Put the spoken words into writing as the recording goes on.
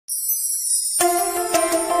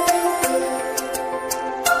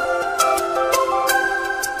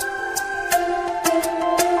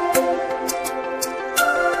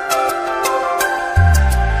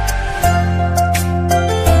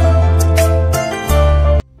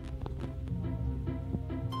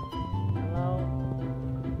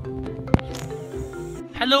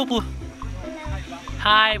Hello, Bu.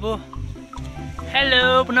 Hi, Bu.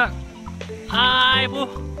 Hello, Bu. Hi, Bu.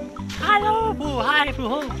 Hello, Bu. Hi,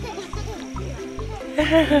 Bu.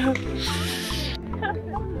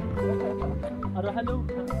 Hello.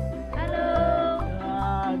 Hello.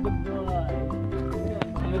 Good boy.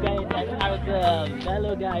 You guys are good.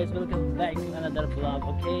 Hello, guys. Welcome back to another vlog.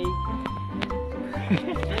 Okay.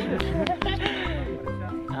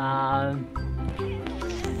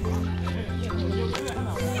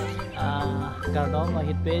 Karena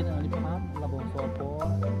mahit pin ang lipahan labong sopo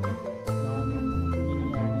non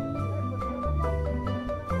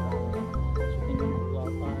ini syuting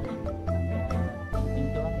apa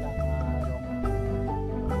pintuan lah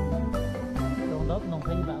Rongdop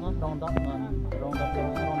Nonghre juga no Rongdop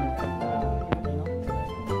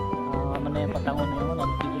mana patangon yang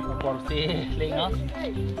non tidur porsi lingo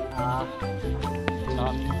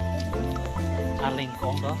non aling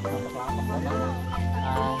kong do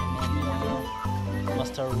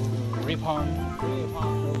Master Ripon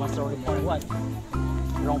what?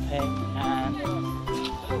 Rongpeng and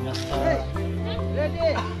Master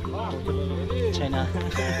China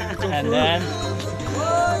and then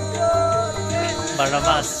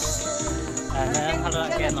Barnabas and then hello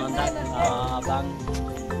again on that Bang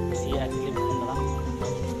si Adilip lang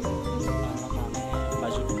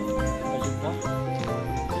baju po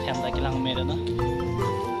yan lagi lang meron na.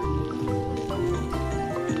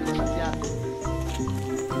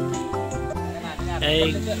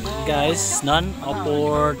 Hey guys, non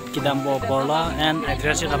opor kidam opor lah, and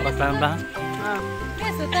actress yang dapat tambah.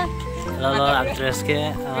 Lalu actress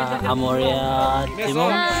ke Amoria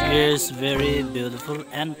Timon, she is very beautiful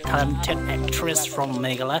and talented actress from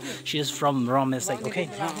Meghalaya. She is from Rongdop,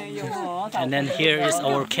 okay. And then here is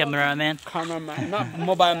our cameraman. Not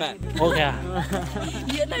mobile man. Okay.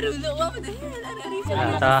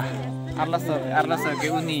 Arlas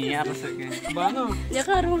ke uni, arlas ke. Bano. Ya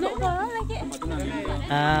karulok ba lagi.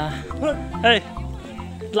 Hey.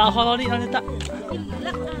 Lau kalau ni nanti tak.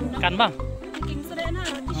 Kan bang.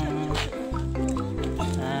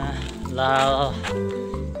 Lau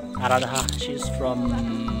Aradha, she's from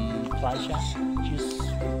Malaysia. She's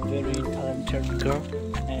very talented girl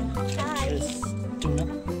and actress. Tuna.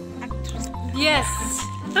 Yes.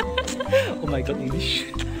 Oh my god, English.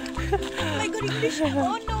 Oh my god, English.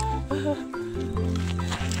 Oh no.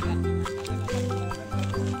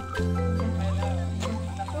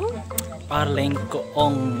 Parling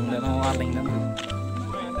koong, ano parling na.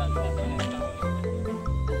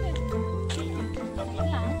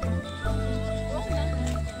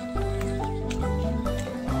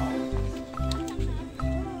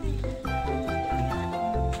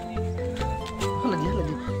 Lagi.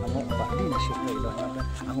 Aku Pak Di nak shoot lagi dah.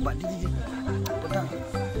 Aku Pak Di je. Betul.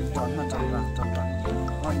 Contoh.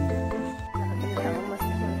 Oh ini.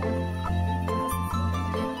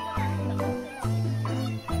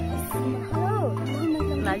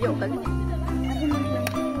 Layo kali.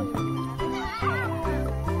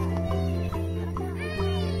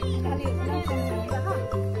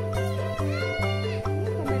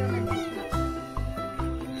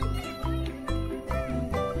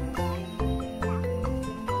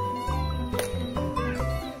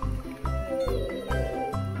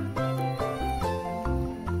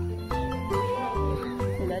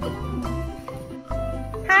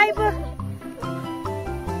 Hai Bu.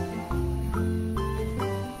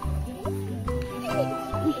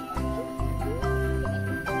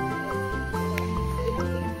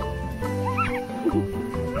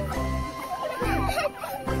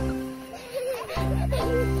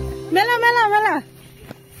 Mela.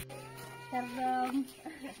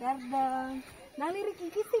 Sardam. Nang lirik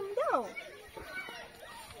kisim daw.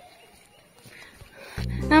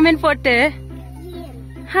 Nang main pote?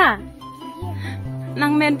 Ha?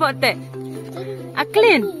 Nang main pote?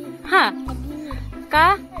 Aklin? Ha?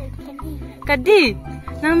 Kadi?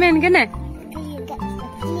 Nang main kene?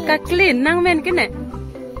 Kaklin? Nang main kene?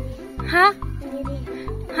 Ha?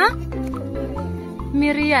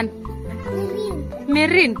 Mirian?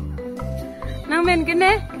 Mirin? Nang main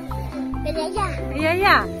kene?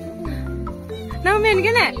 Ya. Nang main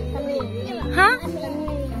kene? Ha?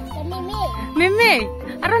 Meme?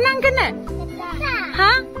 Arah nang kene?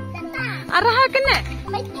 Ha? Arah kene?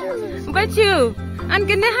 Baju. An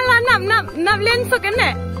kene hala nap len so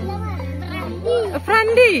kene?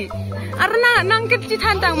 Frandi. Arna nang kit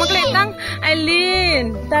citan tang makletang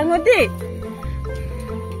Aileen tangoti.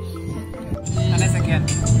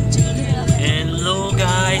 Hello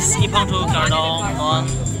guys, ipang tu kardong non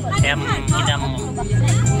hem kidam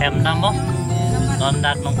hem namo non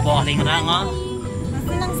dat nong po ling rang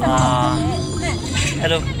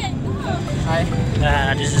hello. Hi.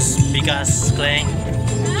 This is Vikas Kling.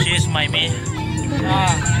 She is my me.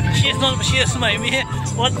 She is my me.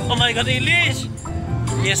 What? Oh my god, English.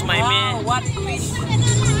 She is my me. What English?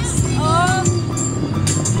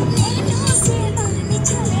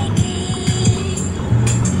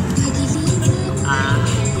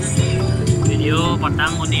 Video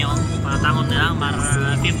patang unio, mar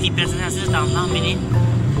 50% hasil tahun ini.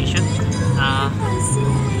 Isu.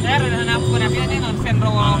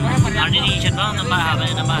 Arni ni channel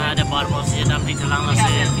nama ada bar posisi dalam di telang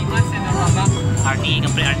nasi. Arni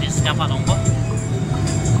kembali Arni siapa tongko?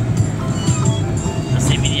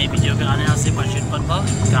 Nasi video ke ada nasi passion pun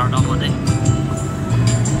kardong mode.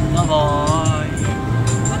 Bye bye.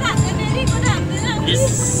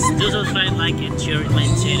 Please do subscribe, like, and share my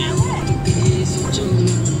channel.